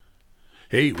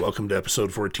Hey, welcome to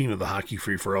episode 14 of the Hockey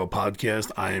Free For All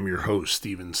podcast. I am your host,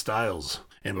 Steven Stiles.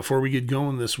 And before we get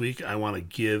going this week, I want to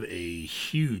give a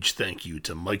huge thank you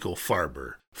to Michael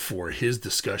Farber for his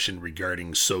discussion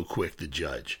regarding So Quick to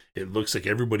Judge. It looks like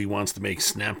everybody wants to make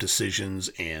snap decisions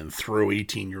and throw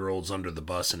 18-year-olds under the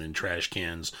bus and in trash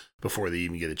cans before they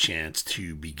even get a chance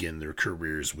to begin their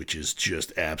careers, which is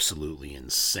just absolutely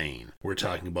insane. We're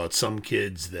talking about some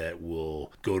kids that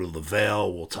will go to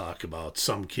Laval. We'll talk about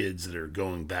some kids that are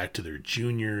going back to their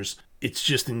juniors. It's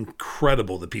just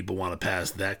incredible that people want to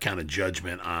pass that kind of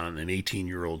judgment on an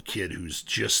 18-year-old kid who's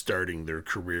just starting their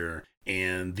career.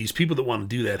 And these people that want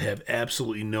to do that have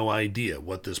absolutely no idea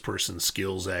what this person's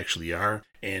skills actually are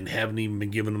and haven't even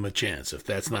been given them a chance. If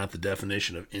that's not the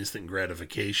definition of instant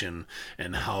gratification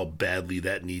and how badly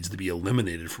that needs to be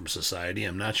eliminated from society,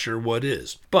 I'm not sure what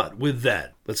is. But with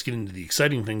that, let's get into the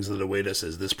exciting things that await us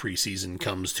as this preseason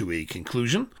comes to a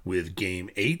conclusion with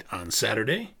Game 8 on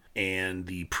Saturday. And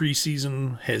the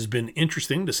preseason has been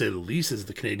interesting, to say the least, as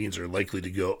the Canadiens are likely to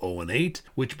go 0-8,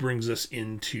 which brings us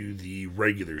into the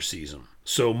regular season.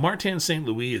 So Martin St.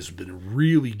 Louis has been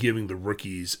really giving the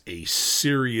rookies a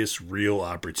serious, real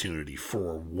opportunity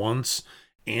for once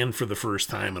and for the first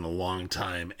time in a long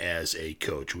time as a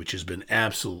coach, which has been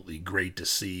absolutely great to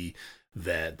see.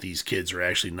 That these kids are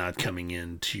actually not coming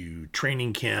into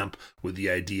training camp with the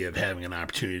idea of having an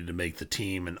opportunity to make the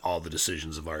team, and all the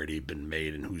decisions have already been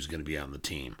made and who's going to be on the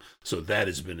team. So that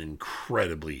has been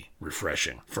incredibly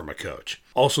refreshing from a coach.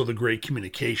 Also, the great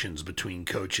communications between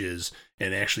coaches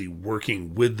and actually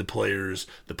working with the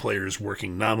players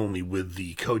working not only with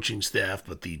the coaching staff,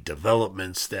 but the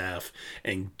development staff,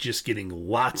 and just getting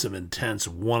lots of intense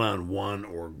one-on-one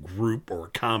or group or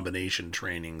combination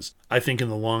trainings. I think in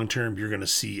the long term, you're going to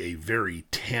see a very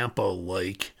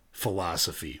Tampa-like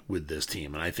philosophy with this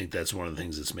team, and I think that's one of the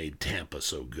things that's made Tampa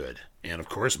so good. And of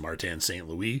course, Martin St.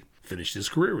 Louis finished his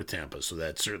career with Tampa, so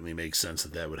that certainly makes sense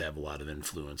that would have a lot of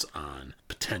influence on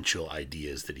potential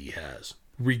ideas that he has.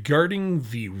 Regarding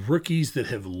the rookies that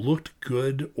have looked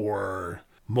good or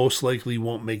most likely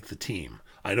won't make the team,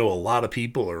 I know a lot of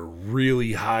people are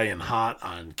really high and hot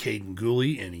on Caden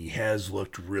Gooley, and he has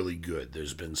looked really good.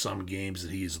 There's been some games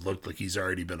that he's looked like he's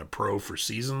already been a pro for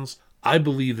seasons. I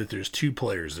believe that there's two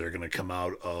players that are going to come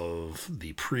out of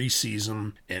the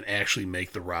preseason and actually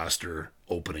make the roster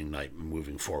opening night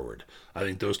moving forward. I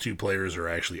think those two players are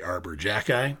actually Arbor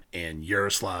Jacki and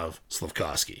Yaroslav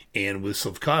Slafkovsky. And with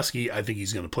Slafkovsky, I think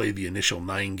he's going to play the initial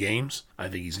 9 games. I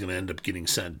think he's going to end up getting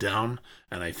sent down,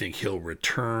 and I think he'll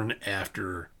return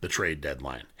after the trade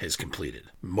deadline has completed.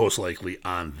 Most likely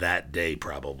on that day,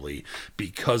 probably,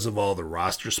 because of all the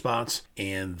roster spots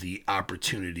and the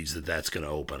opportunities that that's going to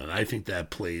open. And I think that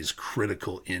plays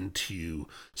critical into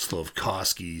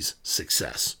Slafkovsky's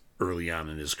success early on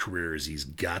in his career, is he's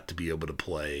got to be able to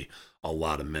play a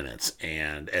lot of minutes.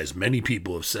 And as many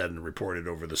people have said and reported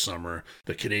over the summer,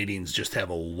 the Canadiens just have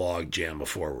a log jam of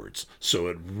forwards. So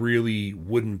it really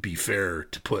wouldn't be fair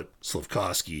to put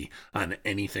Slafkovsky on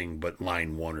anything but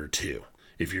line 1 or 2.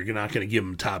 If you're not going to give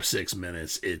him top 6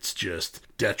 minutes, it's just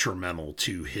detrimental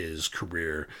to his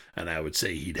career, and I would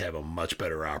say he'd have a much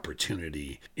better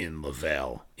opportunity in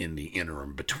Laval in the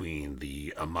interim between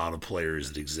the amount of players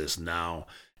that exist now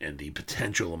and the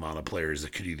potential amount of players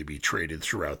that could either be traded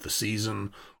throughout the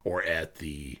season or at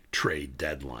the trade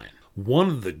deadline. One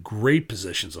of the great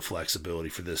positions of flexibility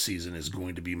for this season is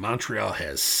going to be Montreal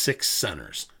has 6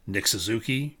 centers: Nick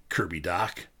Suzuki, Kirby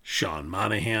Dach, Sean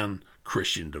Monahan,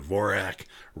 Christian Dvorak,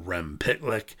 Rem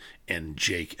Pitlick, and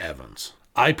Jake Evans.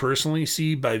 I personally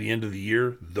see by the end of the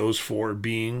year those 4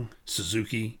 being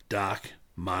Suzuki, Dach,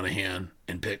 Monahan,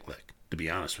 and Pitlick, to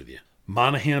be honest with you.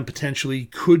 Monahan potentially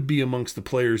could be amongst the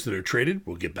players that are traded.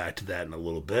 We'll get back to that in a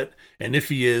little bit. And if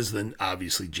he is, then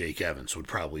obviously Jake Evans would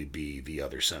probably be the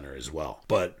other center as well.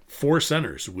 But 4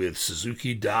 centers with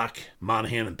Suzuki, Dach,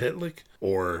 Monahan, and Pitlick,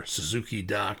 or Suzuki,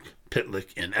 Dach, Pitlick,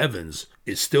 and Evans,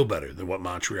 is still better than what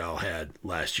Montreal had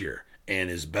last year, and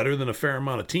is better than a fair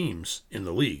amount of teams in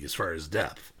the league as far as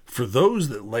depth. For those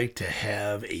that like to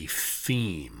have a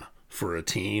theme for a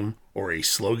team or a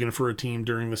slogan for a team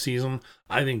during the season,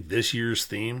 I think this year's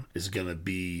theme is going to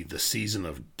be the season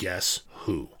of Guess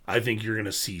Who. I think you're going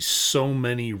to see so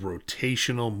many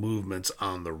rotational movements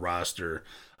on the roster.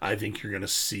 I think you're going to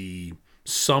see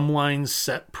some lines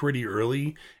set pretty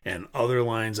early, and other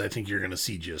lines I think you're going to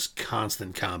see just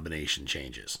constant combination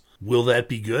changes. Will that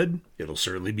be good? It'll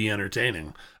certainly be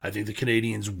entertaining. I think the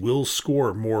Canadiens will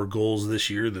score more goals this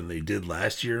year than they did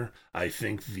last year. I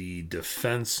think the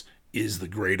defense is the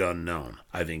great unknown.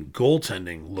 I think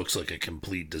goaltending looks like a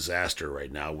complete disaster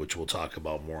right now, which we'll talk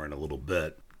about more in a little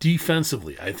bit.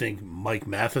 Defensively, I think Mike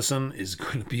Matheson is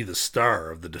going to be the star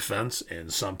of the defense,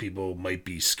 and some people might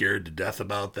be scared to death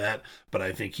about that, but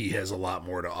I think he has a lot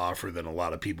more to offer than a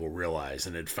lot of people realize,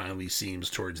 and it finally seems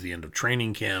towards the end of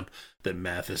training camp that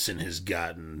Matheson has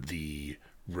gotten the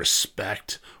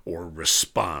respect or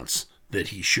response that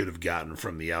he should have gotten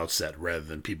from the outset, rather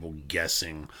than people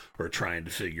guessing or trying to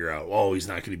figure out, oh, he's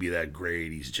not going to be that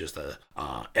great, he's just a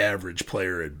average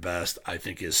player at best. I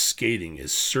think his skating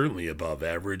is certainly above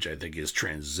average. I think his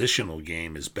transitional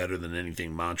game is better than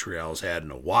anything Montreal's had in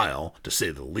a while, to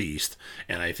say the least,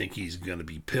 and I think he's going to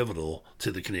be pivotal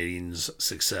to the Canadiens'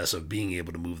 success of being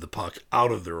able to move the puck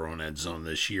out of their own end zone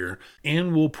this year,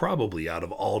 and will probably, out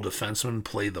of all defensemen,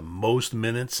 play the most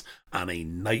minutes on a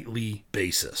nightly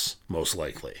basis, most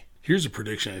likely. Here's a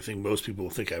prediction I think most people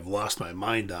will think I've lost my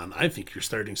mind on. I think your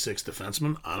starting 6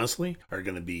 defensemen, honestly, are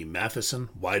going to be Matheson,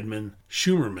 Wideman,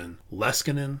 Schumerman,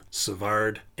 Leskinen,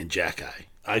 Savard, and Xhekaj.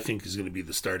 I think is going to be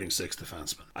the starting 6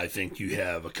 defenseman. I think you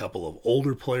have a couple of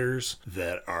older players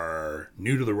that are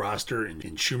new to the roster in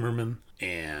Schumerman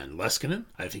and Leskinen.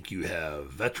 I think you have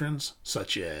veterans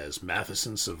such as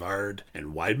Matheson, Savard,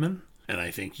 and Wideman. And I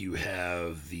think you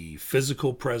have the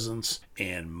physical presence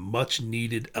and much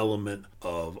needed element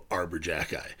of Arber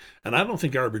Xhekaj. And I don't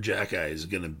think Arber Xhekaj is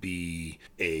going to be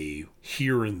a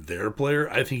here and there player.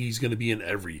 I think he's going to be an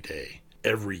every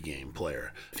game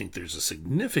player. I think there's a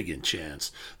significant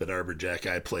chance that Arber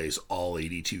Xhekaj plays all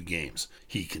 82 games.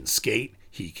 He can skate,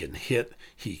 he can hit,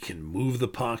 he can move the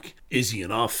puck. Is he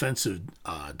an offensive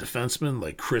defenseman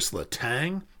like Chris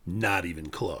Letang? Not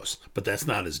even close. But that's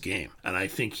not his game. And I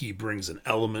think he brings an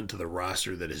element to the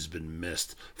roster that has been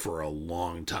missed for a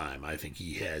long time. I think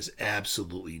he has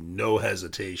absolutely no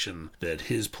hesitation that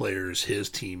his players, his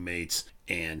teammates,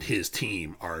 and his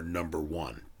team are number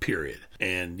one. Period.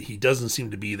 And he doesn't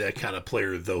seem to be that kind of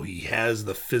player, though he has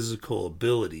the physical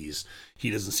abilities. He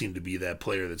doesn't seem to be that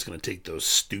player that's going to take those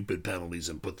stupid penalties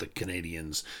and put the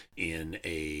Canadiens in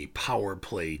a power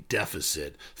play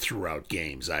deficit throughout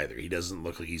games either. He doesn't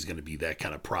look like he's going to be that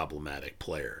kind of problematic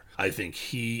player. I think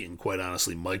he and, quite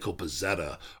honestly, Michael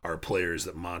Pezzetta are players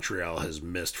that Montreal has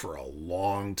missed for a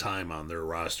long time on their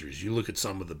rosters. You look at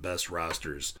some of the best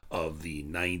rosters of the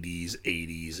 90s,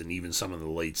 80s, and even some of the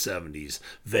late 70s,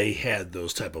 they had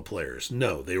those type of players.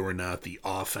 No, they were not the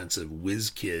offensive whiz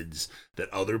kids that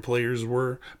other players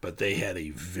were, but they had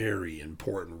a very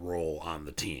important role on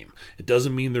the team. It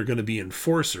doesn't mean they're going to be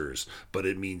enforcers, but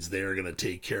it means they're going to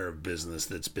take care of business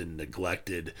that's been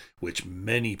neglected, which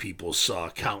many people saw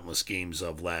countless games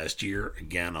of last year.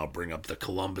 Again, I'll bring up the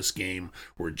Columbus game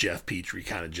where Jeff Petrie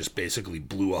kind of just basically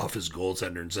blew off his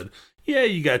goaltender and said, yeah,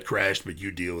 you got crashed, but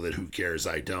you deal with it. Who cares?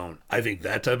 I don't. I think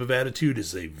that type of attitude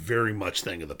is a very much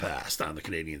thing of the past on the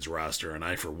Canadiens roster, and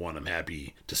I, for one, am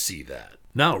happy to see that.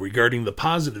 Now, regarding the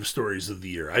positive stories of the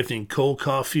year, I think Cole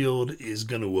Caulfield is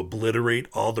going to obliterate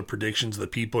all the predictions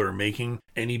that people are making.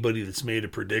 Anybody that's made a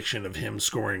prediction of him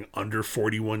scoring under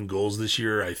 41 goals this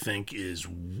year, I think, is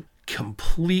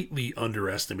completely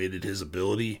underestimated his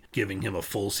ability, giving him a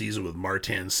full season with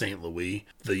Martin St. Louis.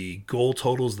 The goal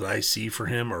totals that I see for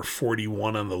him are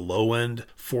 41 on the low end,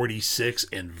 46,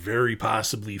 and very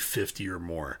possibly 50 or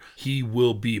more. He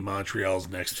will be Montreal's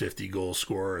next 50 goal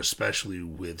scorer, especially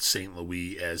with St.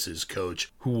 Louis as his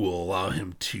coach, who will allow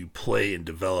him to play and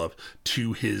develop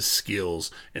to his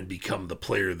skills and become the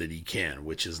player that he can,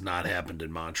 which has not happened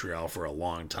in Montreal for a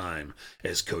long time,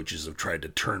 as coaches have tried to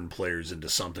turn players into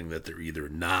something that they're either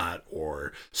not,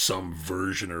 or some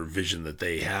version or vision that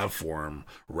they have for them,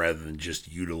 rather than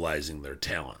just utilizing their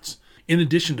talents. In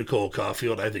addition to Cole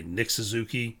Caulfield, I think Nick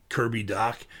Suzuki, Kirby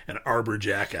Dach, and Arber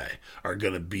Xhekaj are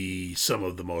going to be some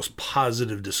of the most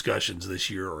positive discussions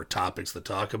this year, or topics to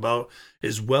talk about,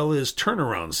 as well as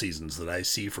turnaround seasons that I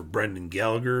see for Brendan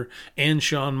Gallagher and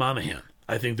Sean Monahan.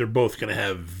 I think they're both going to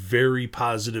have very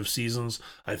positive seasons.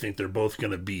 I think they're both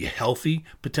going to be healthy,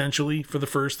 potentially, for the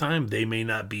first time. They may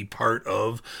not be part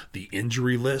of the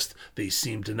injury list. They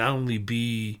seem to not only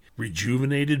be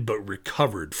rejuvenated, but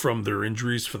recovered from their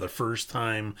injuries for the first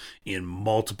time in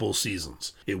multiple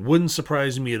seasons. It wouldn't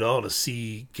surprise me at all to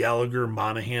see Gallagher,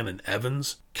 Monahan, and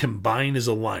Evans combine as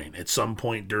a line at some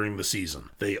point during the season.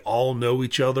 They all know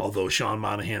each other, although Sean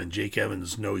Monahan and Jake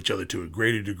Evans know each other to a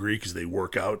greater degree because they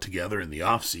work out together in the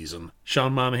off-season.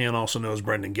 Sean Monahan also knows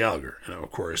Brendan Gallagher, and of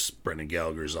course, Brendan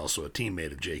Gallagher is also a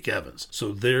teammate of Jake Evans.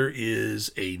 So there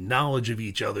is a knowledge of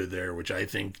each other there, which I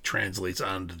think translates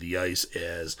onto the ice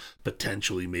as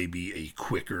potentially maybe a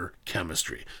quicker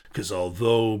chemistry. Because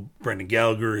although Brendan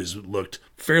Gallagher has looked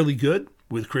fairly good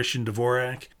with Christian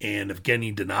Dvorak and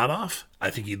Evgeny Donatov, I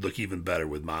think he'd look even better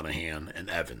with Monahan and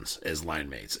Evans as line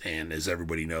mates. And as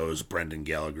everybody knows, Brendan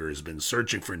Gallagher has been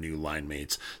searching for new line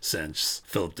mates since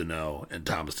Philip Deneau and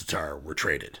Thomas Tatar were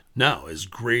traded. Now, as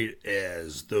great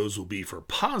as those will be for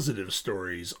positive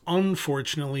stories,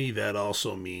 unfortunately, that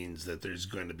also means that there's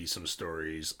going to be some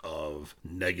stories of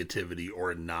negativity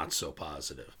or not so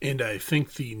positive. And I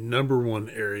think the number one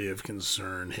area of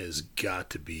concern has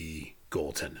got to be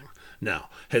goaltending. Now,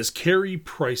 has Carey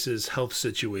Price's health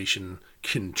situation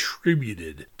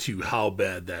contributed to how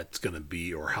bad that's going to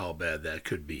be or how bad that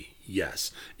could be?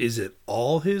 Yes. Is it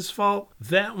all his fault?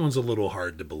 That one's a little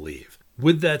hard to believe.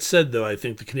 With that said, though, I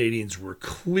think the Canadiens were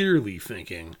clearly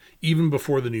thinking, even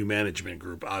before the new management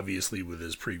group, obviously with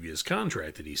his previous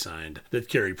contract that he signed, that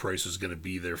Carey Price was going to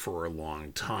be there for a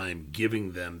long time,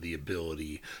 giving them the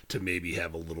ability to maybe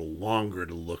have a little longer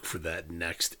to look for that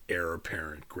next heir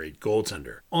apparent great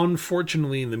goaltender.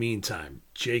 Unfortunately, in the meantime,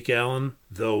 Jake Allen,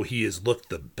 though he has looked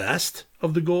the best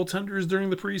of the goaltenders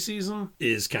during the preseason,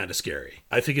 is kind of scary.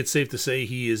 I think it's safe to say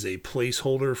he is a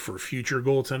placeholder for future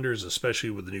goaltenders,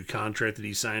 especially with the new contract that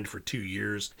he signed for 2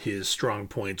 years. His strong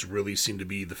points really seem to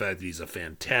be the fact that he's a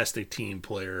fantastic team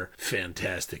player,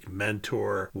 fantastic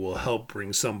mentor, will help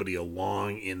bring somebody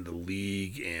along in the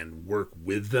league and work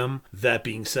with them. That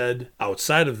being said,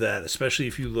 outside of that, especially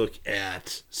if you look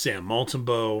at Sam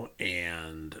Montembeault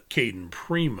and Caden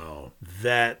Primo,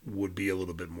 that would be a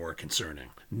little bit more concerning.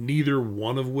 Neither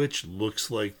one of which looks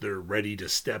like they're ready to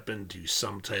step into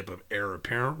some type of heir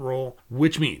apparent role,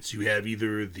 which means you have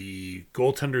either the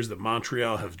goaltenders that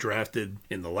Montreal have drafted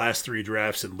in the last 3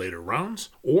 drafts and later rounds,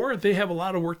 or they have a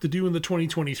lot of work to do in the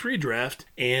 2023 draft,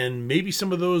 and maybe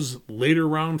some of those later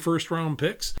round, first round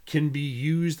picks can be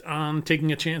used on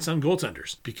taking a chance on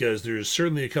goaltenders, because there's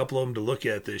certainly a couple of them to look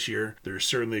at this year. There's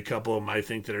certainly a couple of them I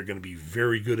think that are going to be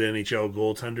very good NHL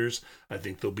goaltenders. I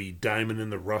think they'll be diamond in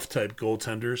the rough type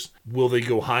goaltenders. Will they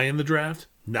go high in the draft?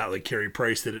 Not like Carey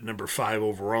Price did at number 5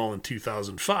 overall in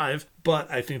 2005, but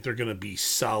I think they're going to be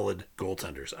solid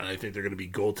goaltenders. And I think they're going to be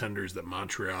goaltenders that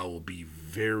Montreal will be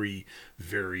very,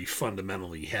 very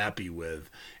fundamentally happy with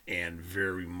and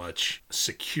very much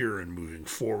secure in moving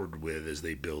forward with as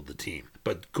they build the team.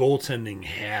 But goaltending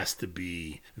has to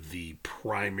be the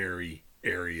primary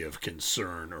area of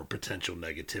concern or potential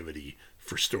negativity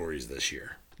for stories this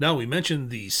year. Now, we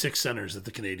mentioned the 6 centers that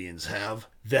the Canadiens have.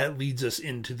 That leads us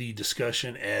into the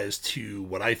discussion as to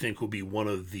what I think will be one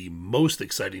of the most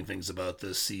exciting things about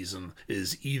this season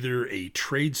is either a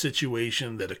trade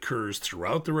situation that occurs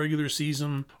throughout the regular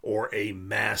season or a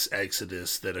mass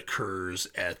exodus that occurs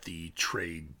at the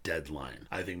trade deadline.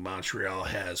 I think Montreal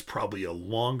has probably a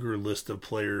longer list of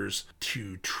players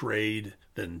to trade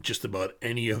than just about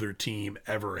any other team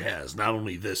ever has. Not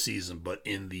only this season, but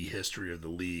in the history of the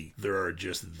league, there are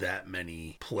just that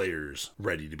many players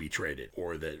ready to be traded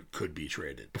or that could be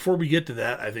traded. Before we get to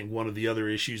that, I think one of the other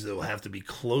issues that will have to be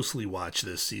closely watched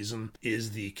this season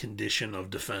is the condition of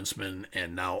defenseman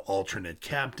and now alternate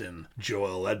captain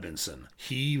Joel Edmondson.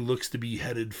 He looks to be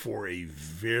headed for a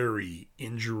very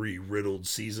injury-riddled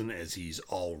season as he's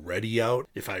already out.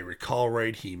 If I recall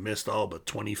right, he missed all but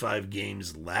 25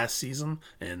 games last season,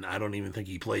 and I don't even think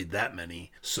he played that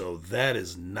many. So that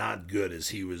is not good, as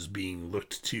he was being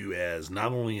looked to as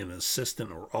not only an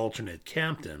assistant or alternate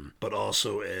captain, but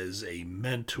also as a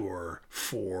mentor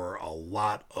for a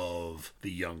lot of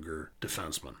the younger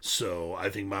defensemen. So I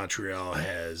think Montreal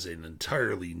has an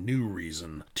entirely new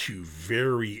reason to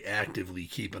very actively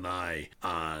keep an eye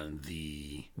on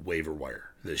the waiver wire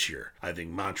this year. I think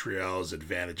Montreal's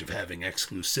advantage of having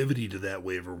exclusivity to that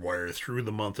waiver wire through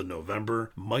the month of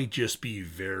November might just be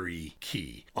very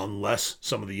key, unless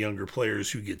some of the younger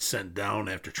players who get sent down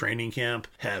after training camp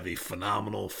have a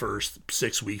phenomenal first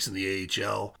 6 weeks in the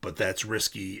AHL, but that's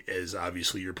risky as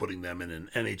obviously you're putting them in an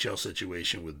NHL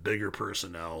situation with bigger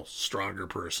personnel, stronger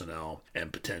personnel,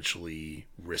 and potentially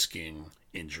risking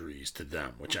injuries to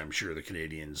them, which I'm sure the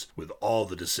Canadiens, with all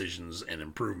the decisions and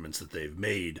improvements that they've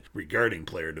made regarding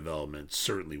player development,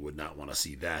 certainly would not want to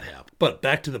see that happen. But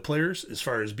back to the players, as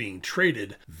far as being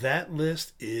traded, that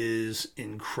list is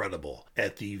incredible.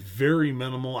 At the very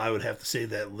minimal, I would have to say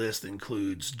that list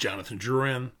includes Jonathan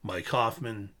Drouin, Mike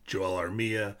Hoffman, Joel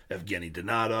Armia, Evgeny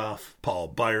Donatov, Paul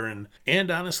Byron,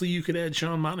 and honestly, you could add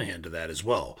Sean Monahan to that as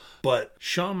well. But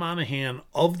Sean Monahan,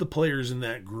 of the players in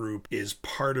that group, is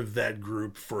part of that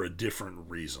group for a different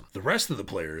reason. The rest of the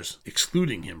players,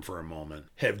 excluding him for a moment,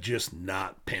 have just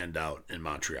not panned out in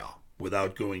Montreal.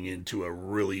 without going into a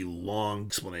really long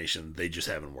explanation, they just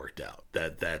haven't worked out.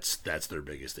 That's their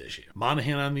biggest issue.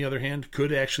 Monahan, on the other hand,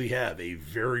 could actually have a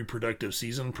very productive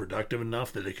season, productive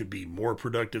enough that it could be more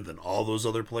productive than all those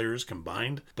other players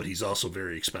combined, but he's also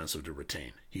very expensive to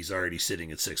retain. He's already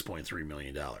sitting at $6.3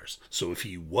 million. So if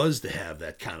he was to have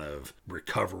that kind of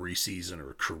recovery season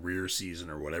or career season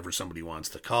or whatever somebody wants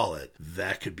to call it,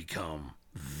 that could become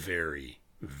very,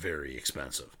 very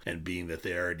expensive. And being that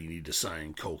they already need to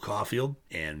sign Cole Caulfield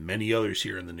and many others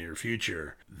here in the near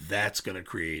future, that's going to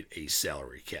create a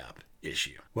salary cap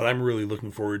issue. What I'm really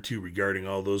looking forward to regarding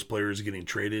all those players getting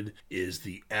traded is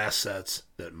the assets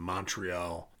that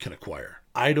Montreal can acquire.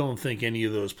 I don't think any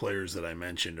of those players that I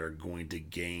mentioned are going to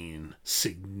gain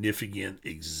significant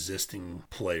existing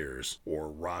players or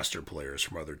roster players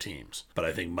from other teams. But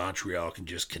I think Montreal can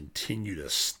just continue to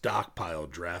stockpile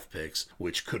draft picks,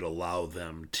 which could allow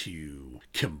them to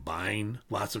combine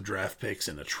lots of draft picks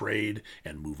in a trade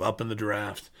and move up in the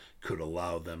draft. Could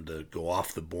allow them to go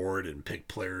off the board and pick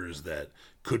players that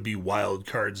could be wild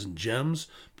cards and gems,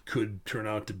 could turn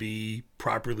out to be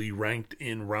properly ranked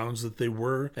in rounds that they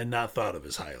were and not thought of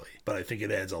as highly. But I think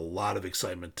it adds a lot of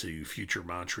excitement to future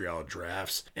Montreal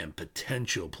drafts and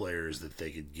potential players that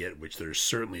they could get, which there's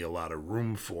certainly a lot of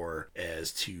room for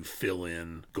as to fill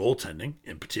in goaltending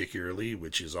in particularly,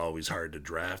 which is always hard to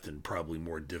draft and probably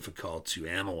more difficult to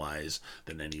analyze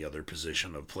than any other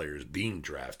position of players being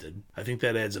drafted. I think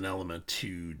that adds an element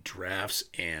to drafts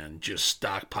and just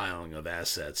stockpiling of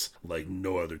assets like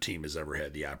no other team has ever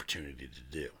had the opportunity to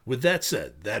do. With that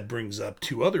said, that brings up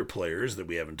two other players that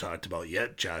we haven't talked about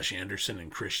yet, Josh Anderson and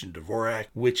Christian Dvorak,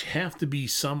 which have to be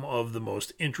some of the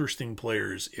most interesting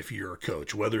players if you're a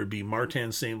coach, whether it be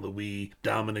Martin St. Louis,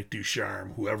 Dominic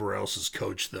Ducharme, whoever else has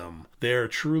coached them. They are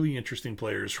truly interesting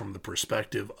players from the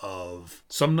perspective of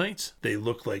some nights they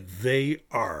look like they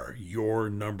are your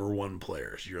number one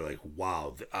players. You're like,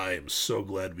 wow, I am so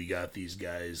glad we got these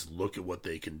guys. Look at what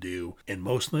they can do. And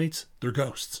most nights, they're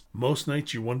ghosts. Most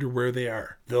nights you wonder where they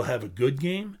are. They'll have a good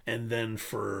game, and then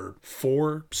for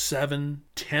 4, 7,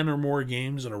 10 or more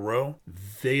games in a row,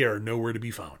 they are nowhere to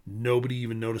be found. Nobody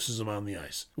even notices them on the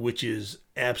ice, which is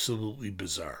absolutely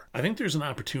bizarre. I think there's an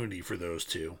opportunity for those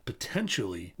two,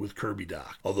 potentially with Kirby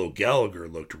Dach. Although Gallagher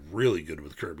looked really good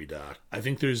with Kirby Dach, I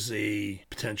think there's a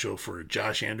potential for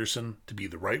Josh Anderson to be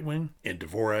the right wing and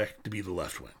Dvorak to be the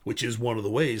left wing, which is one of the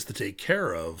ways to take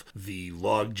care of the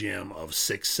logjam of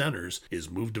 6 centers is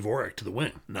move Dvorak to the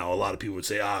wing. Now, a lot of people would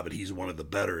say, but he's one of the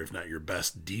better, if not your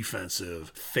best defensive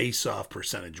face-off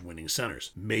percentage winning centers.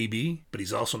 Maybe, but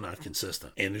he's also not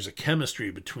consistent. And there's a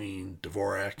chemistry between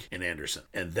Dvorak and Anderson.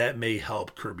 And that may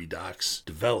help Kirby Dach's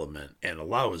development and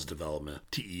allow his development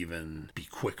to even be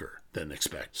quicker than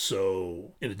expected.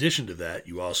 So in addition to that,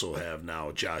 you also have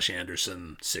now Josh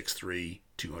Anderson, 6'3",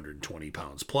 220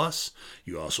 pounds plus.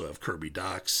 You also have Kirby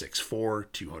Dach, 6'4",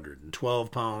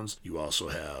 212 pounds. You also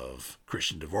have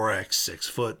Christian Dvorak, 6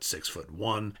 foot,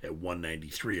 6'1", at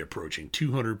 193, approaching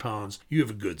 200 pounds. You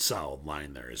have a good solid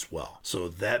line there as well. So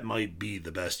that might be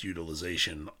the best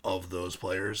utilization of those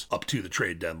players up to the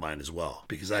trade deadline as well,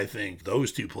 because I think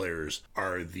those two players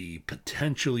are the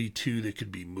potentially two that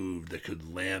could be moved that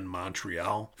could land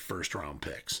Montreal first round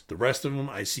picks. The rest of them,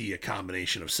 I see a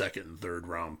combination of second and third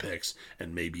round picks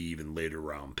and maybe even later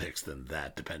round picks than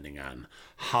that, depending on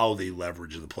how they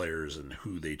leverage the players and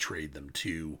who they trade them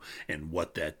to and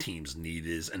what that team's need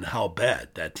is and how bad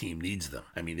that team needs them.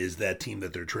 I mean, is that team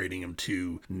that they're trading them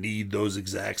to need those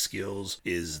exact skills?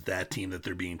 Is that team that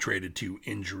they're being traded to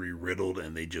injury riddled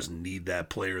and they just need that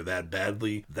player that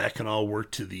badly? That can all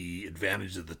work to the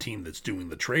advantage of the team that's doing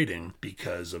the trading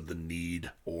because of the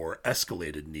need or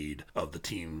escalated need of the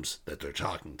teams that they're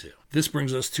talking to. This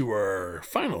brings us to our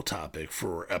final topic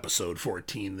for episode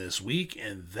 14 this week,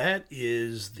 and that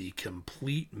is the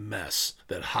complete mess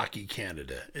that Hockey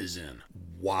Canada is in.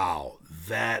 Wow,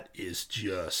 that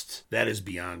is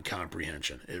beyond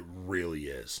comprehension. It really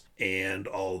is. And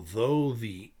although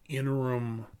the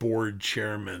interim board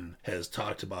chairman has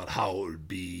talked about how it would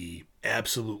be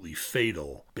absolutely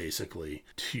fatal, basically,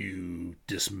 to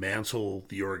dismantle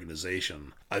the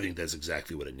organization, I think that's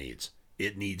exactly what it needs.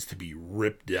 It needs to be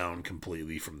ripped down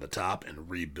completely from the top and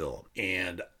rebuilt.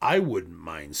 And I wouldn't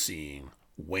mind seeing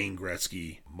Wayne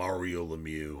Gretzky, Mario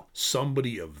Lemieux,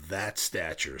 somebody of that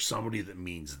stature, somebody that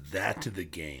means that to the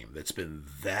game, that's been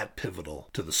that pivotal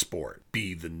to the sport,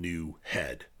 be the new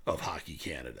head of Hockey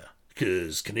Canada.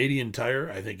 because Canadian Tire,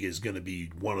 I think, is going to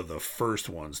be one of the first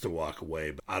ones to walk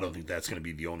away. But I don't think that's going to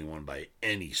be the only one by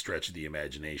any stretch of the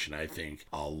imagination. I think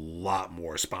a lot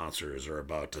more sponsors are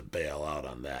about to bail out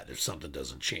on that if something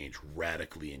doesn't change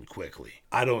radically and quickly.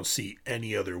 I don't see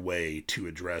any other way to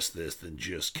address this than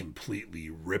just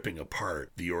completely ripping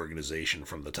apart the organization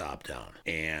from the top down.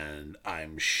 And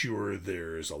I'm sure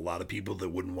there's a lot of people that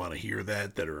wouldn't want to hear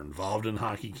that are involved in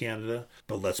Hockey Canada.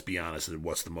 But let's be honest,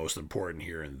 what's the most important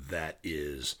here, and that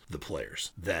is the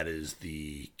players. That is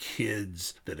the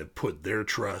kids that have put their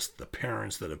trust, the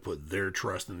parents that have put their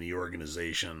trust in the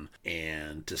organization,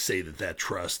 and to say that that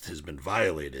trust has been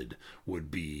violated would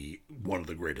be one of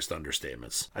the greatest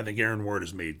understatements. I think Aaron Ward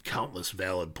has made countless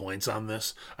valid points on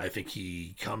this. I think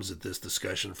he comes at this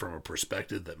discussion from a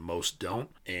perspective that most don't,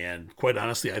 and quite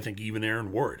honestly, I think even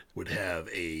Aaron Ward would have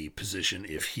a position,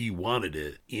 if he wanted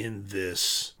it, in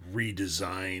this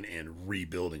redesign and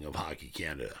rebuilding of Hockey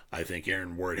Canada. I think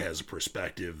Aaron Ward has a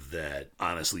perspective that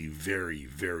honestly very,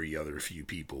 very other few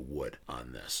people would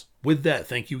on this. With that,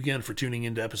 thank you again for tuning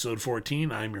into episode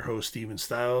 14. I'm your host, Steven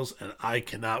Stiles, and I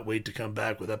cannot wait to come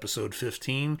back with episode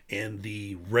 15. And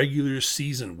the regular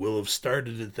season will have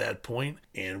started at that point,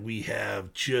 and we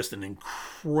have just an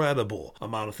incredible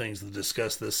amount of things to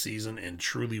discuss this season, and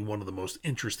truly one of the most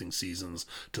interesting seasons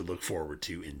to look forward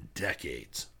to in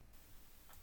decades.